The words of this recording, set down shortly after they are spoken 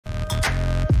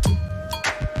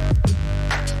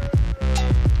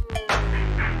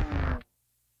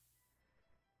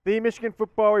The Michigan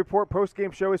Football Report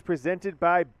postgame show is presented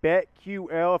by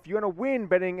BetQL. If you want to win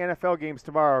betting NFL games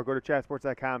tomorrow, go to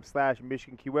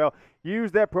chatsports.com/MichiganQL.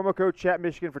 Use that promo code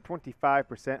ChatMichigan for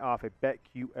 25% off a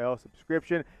BetQL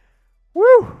subscription.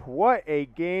 Woo! What a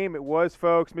game it was,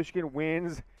 folks. Michigan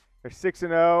wins. They're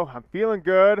 6-0. I'm feeling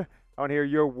good. I want to hear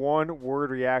your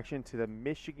one-word reaction to the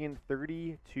Michigan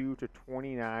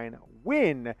 32-29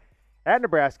 win at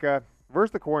Nebraska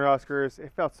versus the Cornhuskers.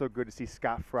 It felt so good to see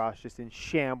Scott Frost just in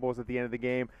shambles at the end of the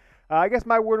game. I guess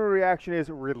my word of reaction is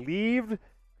relieved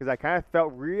because I kind of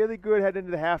felt really good heading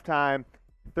into the halftime.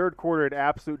 Third quarter, an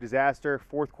absolute disaster.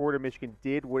 Fourth quarter, Michigan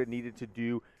did what it needed to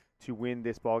do to win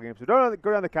this ballgame. So go down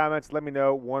in the comments. Let me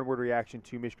know one-word reaction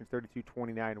to Michigan's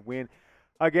 32-29 win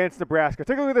against Nebraska.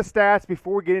 Take a look at the stats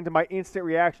before we get into my instant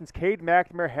reactions. Cade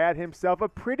McNamara had himself a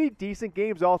pretty decent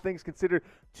game, all things considered.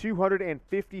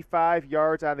 255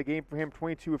 yards on the game for him,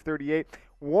 22 of 38.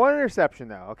 One interception,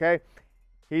 though, okay?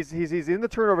 He's in the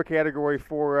turnover category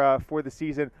for the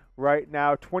season right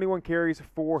now. 21 carries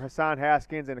for Hassan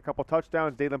Haskins and a couple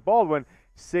touchdowns. Dalen Baldwin,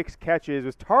 6 catches.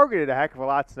 Was targeted a heck of a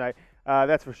lot tonight.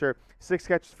 That's for sure. 6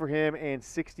 catches for him and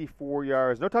 64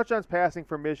 yards. No touchdowns passing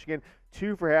for Michigan.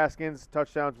 2 for Haskins.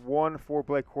 Touchdowns. 1 for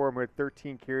Blake Corum, who had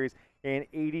 13 carries and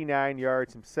 89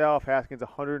 yards himself. Haskins,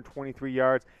 123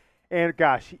 yards. And,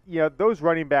 gosh, those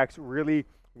running backs really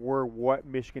were what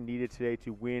Michigan needed today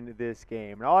to win this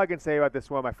game. And all I can say about this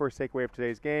one, my first takeaway of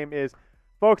today's game is,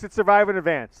 folks, it's survive and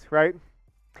advance, right?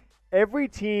 Every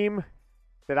team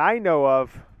that I know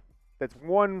of that's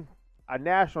won a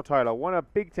national title, won a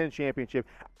Big Ten championship,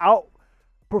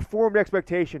 outperformed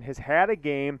expectation, has had a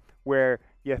game where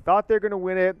you thought they're going to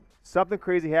win it, something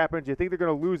crazy happens, you think they're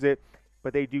going to lose it,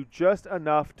 but they do just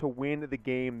enough to win the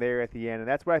game there at the end. And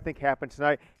that's what I think happened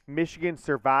tonight. Michigan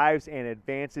survives and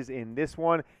advances in this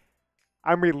one.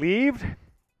 I'm relieved.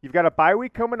 You've got a bye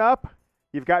week coming up.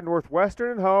 You've got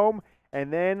Northwestern at home.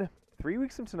 And then 3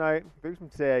 weeks from tonight, 3 weeks from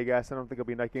today, I guess. I don't think it'll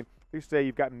be a night game. 3 weeks from today,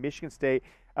 you've got Michigan State.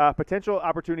 Potential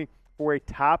opportunity for a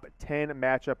top 10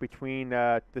 matchup between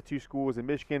the two schools in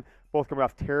Michigan, both coming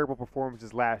off terrible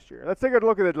performances last year. Let's take a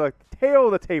look at the tail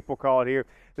of the tape, we'll call it here.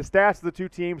 The stats of the two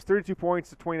teams, 32 points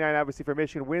to 29, obviously, for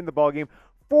Michigan, win the ballgame,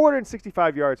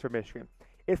 465 yards for Michigan.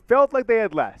 It felt like they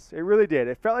had less. It really did.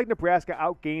 It felt like Nebraska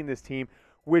outgained this team,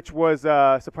 which was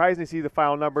surprising to see the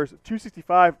final numbers,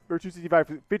 265 or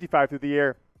 255 through the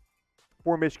air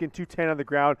for Michigan, 210 on the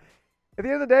ground. At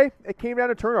the end of the day, it came down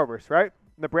to turnovers, right?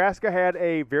 Nebraska had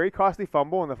a very costly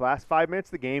fumble in the last 5 minutes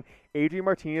of the game. Adrian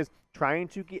Martinez trying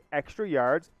to get extra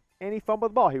yards, and he fumbled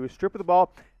the ball. He was stripped of the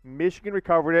ball. Michigan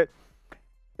recovered it.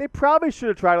 They probably should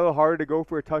have tried a little harder to go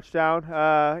for a touchdown,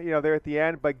 there at the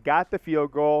end, but got the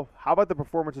field goal. How about the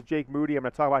performance of Jake Moody? I'm going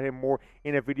to talk about him more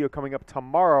in a video coming up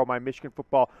tomorrow, my Michigan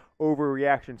Football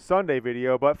Overreaction Sunday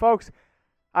video. But, folks,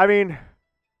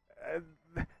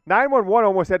 911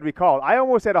 almost had to be called. I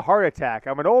almost had a heart attack.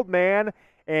 I'm an old man.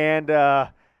 And,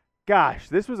 gosh,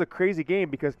 this was a crazy game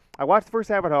because I watched the first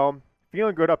half at home,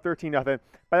 feeling good, up 13-0.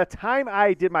 By the time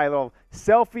I did my little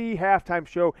selfie halftime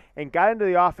show and got into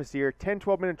the office here, 10,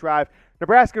 12-minute drive,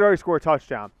 Nebraska had already scored a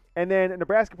touchdown. And then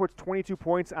Nebraska puts 22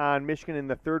 points on Michigan in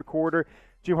the third quarter.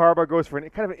 Jim Harbaugh goes for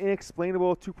kind of an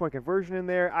inexplainable two-point conversion in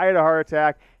there. I had a heart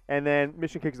attack. And then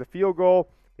Michigan kicks the field goal.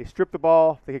 They strip the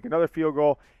ball. They kick another field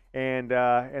goal. And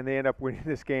they end up winning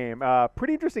this game.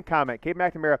 Pretty interesting comment. Cade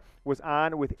McNamara was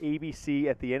on with ABC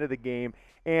at the end of the game.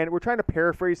 And we're trying to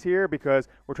paraphrase here because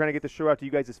we're trying to get the show out to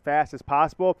you guys as fast as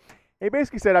possible. He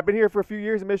basically said, I've been here for a few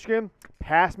years in Michigan.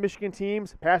 Past Michigan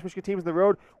teams on the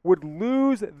road would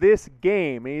lose this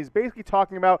game. And he's basically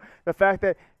talking about the fact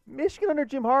that Michigan under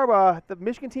Jim Harbaugh, the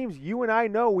Michigan teams you and I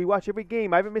know, we watch every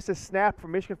game. I haven't missed a snap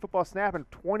from Michigan football snap in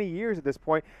 20 years at this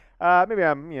point. Maybe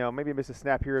I miss a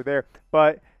snap here or there.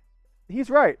 But he's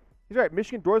right.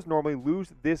 Michigan does normally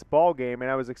lose this ball game,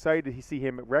 and I was excited to see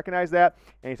him recognize that.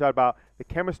 And he talked about the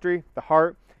chemistry, the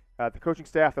heart, the coaching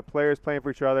staff, the players playing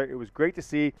for each other. It was great to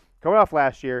see. Coming off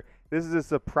last year, this is a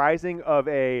surprising of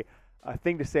a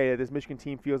thing to say that this Michigan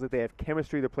team feels like they have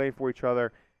chemistry. They're playing for each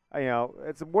other.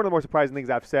 It's one of the more surprising things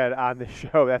I've said on this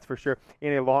show, that's for sure,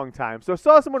 in a long time. So I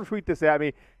saw someone tweet this at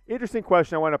me. Interesting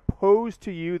question I want to pose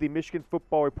to you, the Michigan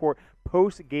Football Report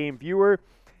post-game viewer.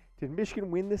 Did Michigan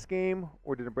win this game,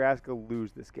 or did Nebraska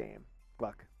lose this game?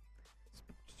 Look, it's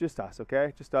just us,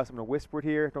 okay? Just us. I'm going to whisper it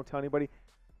here. Don't tell anybody.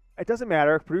 It doesn't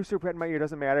matter. Producer Brett in my ear,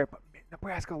 doesn't matter. But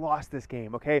Nebraska lost this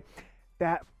game, okay?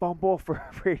 That fumble for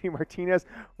Adrian Martinez,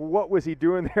 what was he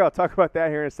doing there? I'll talk about that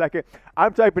here in a second.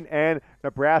 I'm typing N.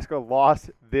 Nebraska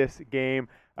lost this game.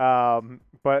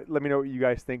 But let me know what you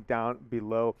guys think down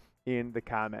below in the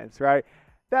comments, right?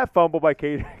 That fumble by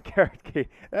Adrian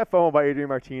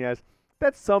Martinez,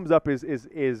 that sums up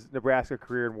his Nebraska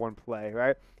career in one play,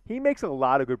 right? He makes a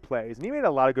lot of good plays, and he made a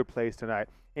lot of good plays tonight.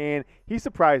 And he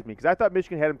surprised me because I thought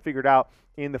Michigan had him figured out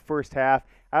in the first half.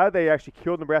 I thought they actually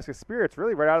killed Nebraska's spirits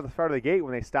really right out of the start of the gate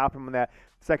when they stopped him on that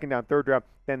second down, third down,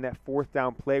 then that fourth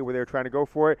down play where they were trying to go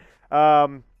for it.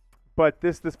 But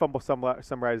this fumble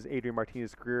summarizes Adrian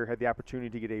Martinez's career. Had the opportunity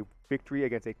to get a victory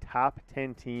against a top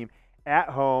 10 team at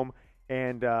home,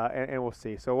 and we'll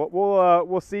see. So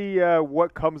we'll see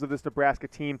what comes of this Nebraska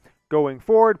team going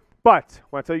forward. But I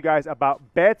want to tell you guys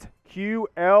about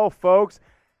BetQL, folks.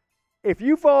 If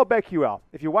you follow BetQL,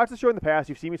 if you watch the show in the past,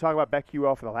 you've seen me talk about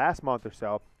BetQL for the last month or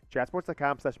so.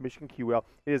 Chatsports.com/MichiganQL.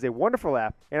 It is a wonderful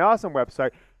app, an awesome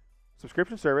website,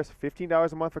 subscription service,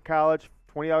 $15 a month for college,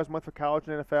 $20 a month for college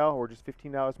and NFL, or just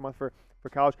 $15 a month for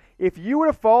college. If you would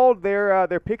have followed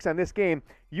their picks on this game,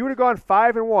 you would have gone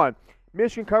 5-1.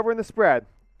 Michigan covering the spread,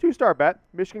 2-star bet.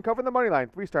 Michigan covering the money line,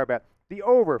 3-star bet. The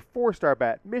over, 4-star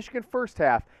bet. Michigan first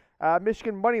half.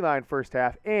 Michigan money line first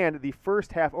half, and the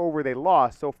first half over they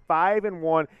lost. So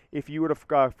 5-1 if you would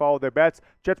have followed their bets.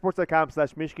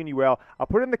 Jetsports.com/MichiganUL. I'll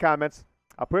put it in the comments.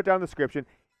 I'll put it down in the description.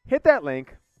 Hit that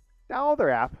link. Download their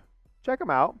app. Check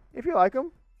them out. If you like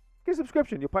them, get a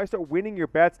subscription. You'll probably start winning your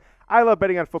bets. I love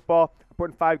betting on football. I'm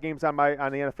putting 5 games on the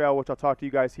NFL, which I'll talk to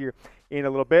you guys here in a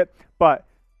little bit. But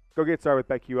go get started with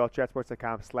BetQL.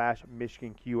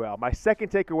 Chatsports.com/MichiganQL. My second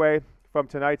takeaway from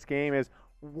tonight's game is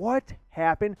what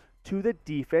happened to the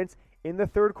defense in the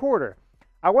third quarter.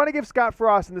 I want to give Scott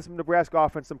Frost and this Nebraska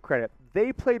offense some credit.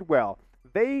 They played well.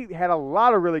 They had a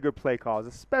lot of really good play calls,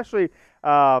 especially,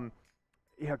 guys,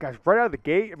 right out of the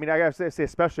gate. I mean, I got to say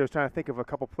especially, I was trying to think of a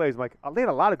couple plays. I'm like, they had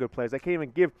a lot of good plays. I can't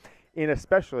even give in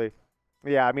especially.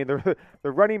 Yeah, I mean, the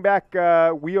running back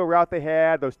wheel route they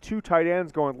had, those 2 tight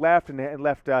ends going left and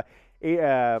left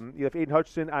Aiden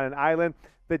Hutchinson on an island.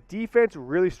 The defense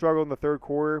really struggled in the third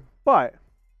quarter, but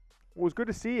what was good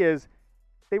to see is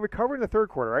they recovered in the third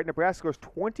quarter, right? Nebraska scores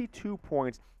 22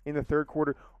 points in the third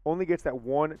quarter, only gets that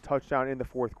 1 touchdown in the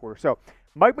fourth quarter. So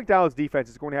Mike McDonald's defense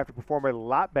is going to have to perform a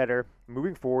lot better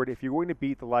moving forward if you're going to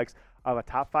beat the likes of a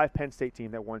top 5 Penn State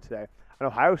team that won today, an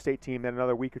Ohio State team that in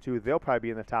another week or two, they'll probably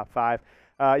be in the top 5.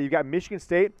 You've got Michigan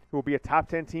State, who will be a top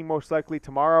 10 team most likely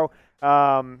tomorrow.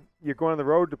 You're going on the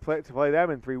road to play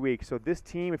them in 3 weeks. So this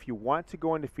team, if you want to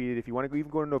go undefeated, if you want to even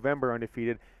go to November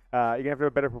undefeated, you're going to have to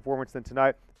have a better performance than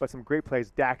tonight. But some great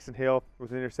plays. Daxton Hill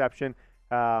with an interception.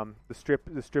 The strip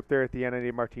there at the end,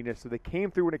 Adrian Martinez. So they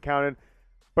came through when it counted,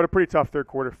 but a pretty tough third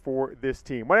quarter for this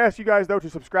team. I want to ask you guys, though, to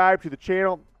subscribe to the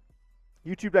channel,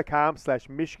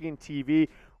 youtube.com/MichiganTV.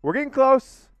 We're getting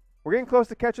close. We're getting close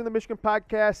to catching the Michigan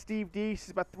podcast. Steve D, he's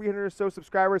about 300 or so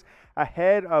subscribers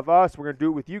ahead of us. We're going to do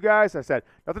it with you guys. I said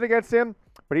nothing against him,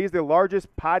 but he's the largest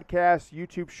podcast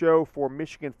YouTube show for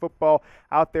Michigan football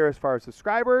out there as far as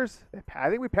subscribers.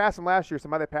 I think we passed him last year.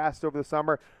 Somebody passed over the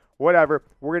summer. Whatever.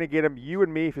 We're going to get him, you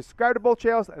and me. If you subscribe to both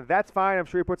channels, that's fine. I'm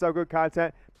sure he puts out good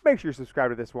content. Make sure you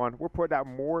subscribe to this one. We're putting out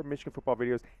more Michigan football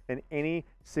videos than any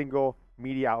single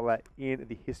media outlet in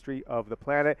the history of the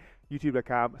planet.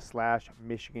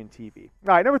 YouTube.com/MichiganTV.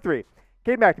 All right, number 3,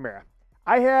 Cade McNamara.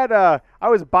 I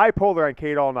was bipolar on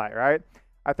Cade all night, right?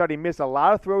 I thought he missed a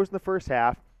lot of throws in the first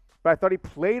half, but I thought he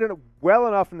played well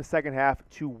enough in the second half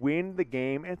to win the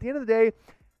game. And at the end of the day,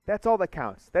 that's all that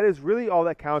counts. That is really all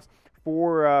that counts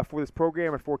for this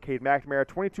program and for Cade McNamara.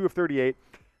 22 of 38,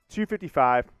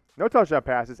 255. No touchdown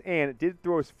passes, and did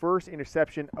throw his first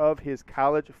interception of his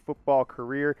college football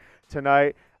career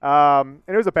tonight. And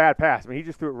it was a bad pass. I mean, he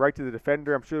just threw it right to the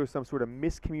defender. I'm sure there was some sort of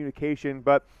miscommunication,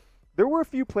 but there were a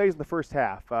few plays in the first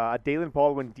half. A Dalen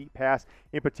Baldwin deep pass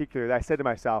in particular that I said to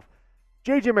myself,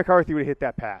 J.J. McCarthy would have hit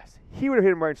that pass. He would have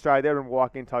hit him right in stride. That would have been a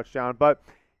walk-in touchdown. But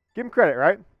give him credit,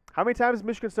 right? How many times has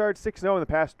Michigan started 6-0 in the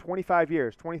past 25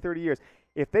 years, 20, 30 years?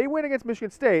 If they win against Michigan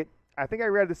State, I think I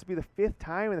read this would be the 5th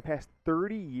time in the past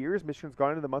 30 years Michigan's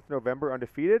gone into the month of November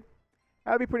undefeated.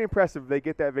 That would be pretty impressive if they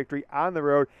get that victory on the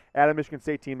road at a Michigan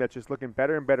State team that's just looking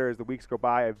better and better as the weeks go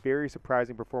by. A very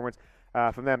surprising performance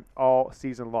from them all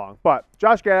season long. But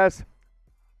Josh Gattis, I've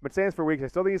been saying this for weeks. I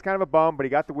still think he's kind of a bum, but he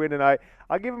got the win tonight.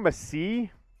 I'll give him a C,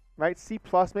 right? C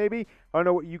plus maybe. I don't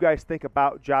know what you guys think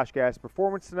about Josh Gattis'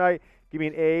 performance tonight. Give me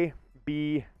an A,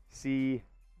 B, C,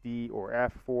 D, or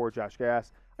F for Josh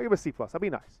Gattis. I'll give him a C plus. I'll be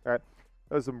nice. All right.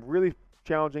 Those some really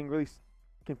challenging, really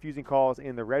confusing calls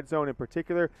in the red zone in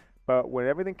particular. But when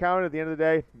everything counted at the end of the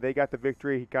day, they got the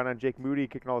victory. He counted on Jake Moody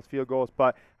kicking all his field goals,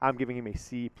 but I'm giving him a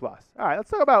C plus. All right, let's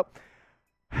talk about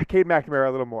Cade McNamara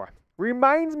a little more.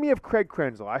 Reminds me of Craig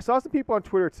Krenzel. I saw some people on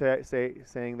Twitter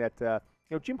saying that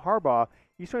Jim Harbaugh,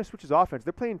 he's trying to switch his offense.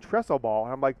 They're playing trestle ball,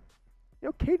 and I'm like,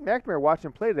 Cade McNamara watching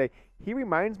him play today, he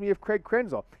reminds me of Craig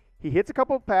Krenzel. He hits a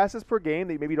couple of passes per game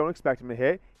that you maybe don't expect him to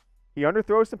hit. He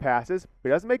underthrows some passes, but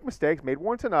he doesn't make mistakes. Made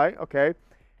one tonight, okay.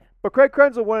 But Craig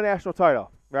Krenzel won a national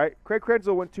title, right? Craig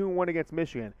Krenzel went 2-1 against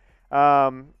Michigan.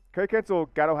 Craig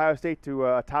Krenzel got Ohio State to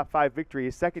a top 5 victory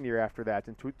his second year after that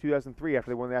in 2003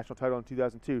 after they won the national title in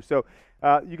 2002. So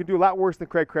you can do a lot worse than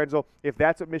Craig Krenzel. If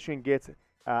that's what Michigan gets,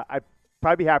 I'd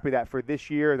probably be happy with that for this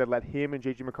year, that let him and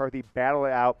J.J. McCarthy battle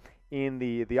it out in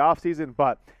the offseason.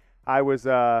 But I was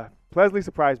pleasantly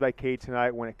surprised by Cade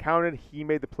tonight. When it counted, he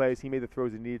made the plays, he made the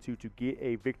throws he needed to get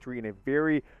a victory in a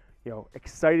very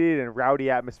excited and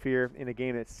rowdy atmosphere in a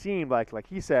game that seemed like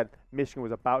he said, Michigan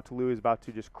was about to lose, about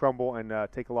to just crumble and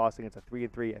take a loss against a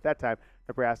 3-3 at that time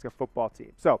Nebraska football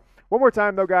team. So one more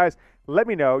time though, guys, let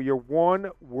me know your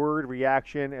one-word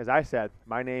reaction. As I said,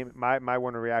 my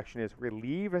one reaction is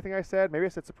relieve. I think I said, maybe I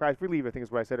said surprise. Relieve, I think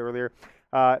is what I said earlier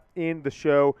in the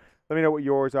show. Let me know what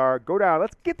yours are. Go down.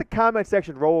 Let's get the comment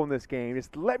section rolling this game.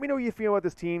 Just let me know what you feel about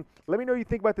this team. Let me know what you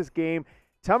think about this game.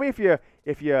 Tell me if you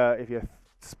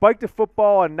spiked a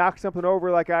football and knocked something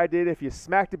over like I did. If you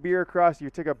smacked a beer across, you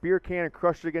took a beer can and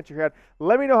crushed it against your head.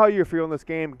 Let me know how you're feeling this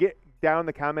game. Get down in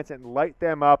the comments and light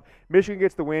them up. Michigan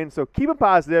gets the win, so keep it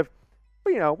positive.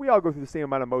 But, we all go through the same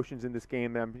amount of emotions in this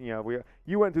game.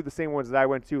 You went through the same ones that I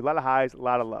went to. A lot of highs, a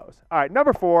lot of lows. All right,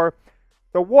 number 4,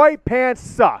 the white pants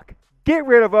suck. Get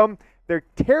rid of them. They're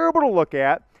terrible to look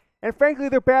at, and frankly,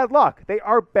 they're bad luck. They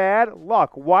are bad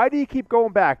luck. Why do you keep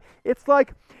going back? It's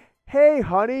like, hey,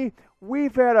 honey,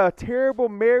 we've had a terrible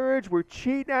marriage. We're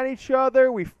cheating on each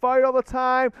other. We fight all the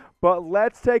time. But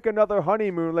let's take another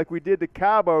honeymoon like we did to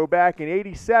Cabo back in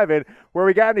 '87 where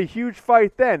we got in a huge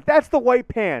fight then. That's the white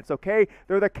pants, okay?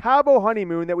 They're the Cabo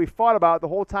honeymoon that we fought about the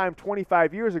whole time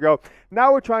 25 years ago.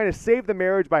 Now we're trying to save the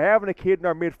marriage by having a kid in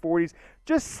our mid-40s.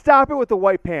 Just stop it with the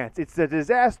white pants. It's a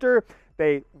disaster.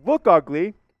 They look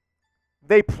ugly.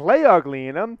 They play ugly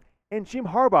in them. And Jim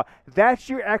Harbaugh, that's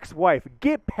your ex-wife.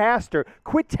 Get past her.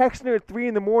 Quit texting her at 3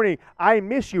 in the morning. I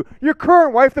miss you. Your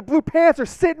current wife, the blue pants, are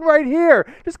sitting right here.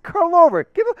 Just curl over.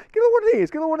 Give her one of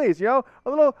these. Give her one of these. A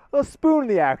little spoon in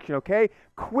the action. Okay.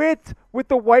 Quit with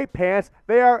the white pants.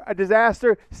 They are a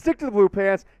disaster. Stick to the blue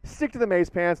pants. Stick to the maize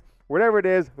pants. Whatever it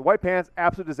is, the white pants,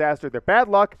 absolute disaster. They're bad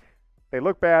luck. They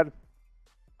look bad.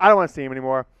 I don't want to see them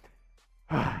anymore.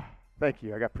 Thank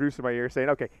you. I got producer in my ear saying,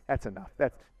 okay, that's enough.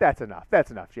 That's enough. That's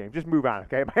enough, James. Just move on,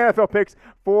 okay? My NFL picks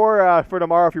for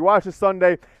tomorrow. If you watch this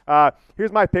Sunday,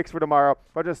 here's my picks for tomorrow.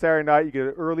 Watch on Saturday night. You get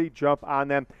an early jump on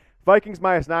them. Vikings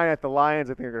 -9 at the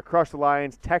Lions. I think they're going to crush the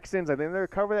Lions. Texans, I think they're going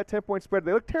to cover that 10-point spread.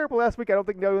 They looked terrible last week. I don't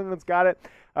think the other one's got it.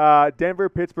 Denver,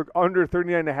 Pittsburgh, under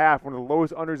 39.5. One of the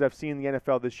lowest unders I've seen in the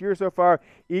NFL this year so far.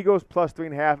 Eagles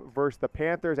 +3.5 versus the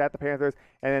Panthers at the Panthers.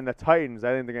 And then the Titans,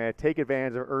 I think they're going to take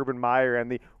advantage of Urban Meyer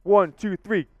and the 1, 2,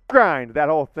 3 grind. That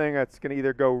whole thing, that's going to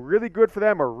either go really good for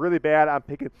them or really bad. I'm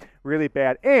picking really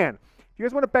bad. And if you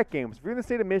guys want to bet games, if you're in the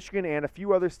state of Michigan and a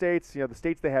few other states, the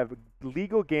states that have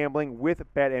legal gambling with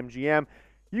BetMGM,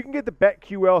 you can get the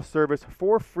BetQL service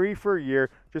for free for a year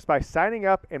just by signing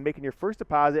up and making your first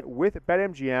deposit with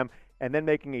BetMGM and then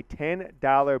making a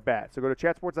 $10 bet. So go to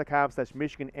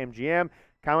chatsports.com/MichiganMGM.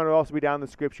 Comment will also be down in the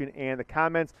description and the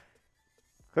comments.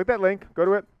 Click that link, go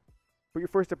to it, put your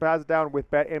first deposit down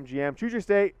with BetMGM. Choose your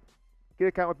state, get an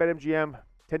account with BetMGM.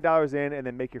 $10 in, and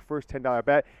then make your first $10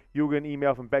 bet. You'll get an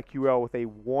email from BetQL with a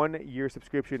 1-year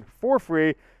subscription for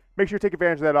free. Make sure to take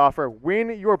advantage of that offer.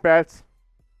 Win your bets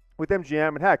with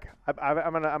MGM. And heck,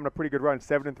 I'm on a pretty good run,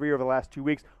 7-3 over the last 2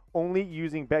 weeks, only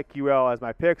using BetQL as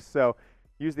my picks. So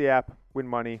use the app, win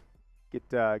money, get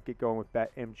going with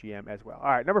BetMGM as well.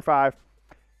 All right, number 5.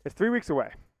 It's 3 weeks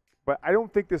away, but I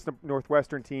don't think this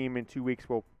Northwestern team in 2 weeks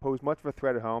will pose much of a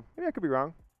threat at home. Maybe I could be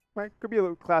wrong. Right? Could be a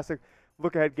little classic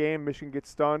look-ahead game. Michigan gets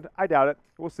stunned. I doubt it.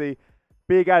 We'll see.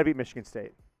 But you got to beat Michigan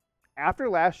State. After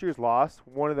last year's loss,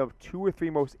 one of the 2 or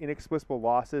 3 most inexplicable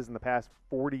losses in the past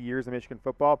 40 years of Michigan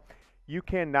football, you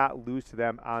cannot lose to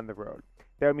them on the road.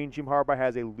 That would mean Jim Harbaugh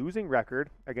has a losing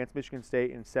record against Michigan State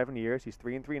in 7 years. He's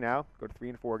 3-3 now. Go to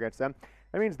 3-4 against them.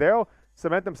 That means they'll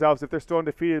cement themselves, if they're still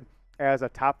undefeated, as a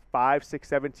top 5, 6,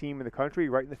 7 team in the country,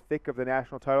 right in the thick of the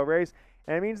national title race.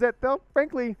 And it means that they'll,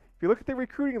 frankly, if you look at their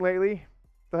recruiting lately,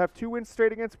 they'll have 2 wins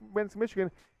straight against Michigan.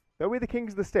 They'll be the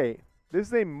kings of the state. This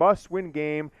is a must-win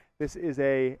game. This is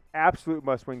a absolute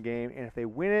must-win game. And if they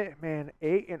win it, man,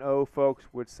 8-0, folks,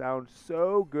 would sound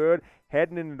so good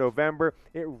heading into November.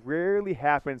 It rarely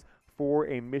happens for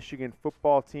a Michigan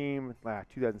football team.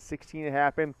 2016 it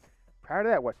happened. Prior to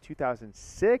that,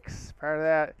 2006? Prior to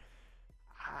that,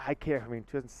 I can't.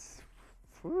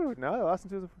 2000. No, lost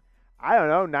in 2000. I don't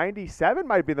know. 97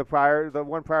 might be the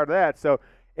one prior to that. So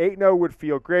 8-0 would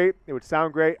feel great. It would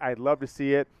sound great. I'd love to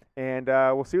see it. and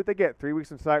we'll see what they get. 3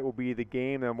 weeks in sight will be the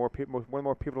game. One of the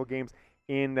more pivotal games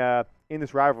in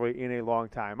this rivalry in a long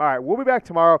time. All right, we'll be back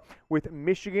tomorrow with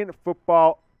Michigan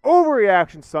football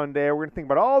Overreaction Sunday. We're going to think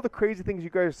about all the crazy things you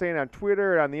guys are saying on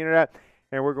Twitter and on the internet,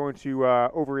 and we're going to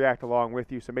overreact along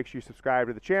with you. So make sure you subscribe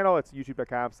to the channel. It's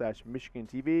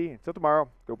youtube.com/MichiganTV. Until tomorrow,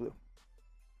 go Blue.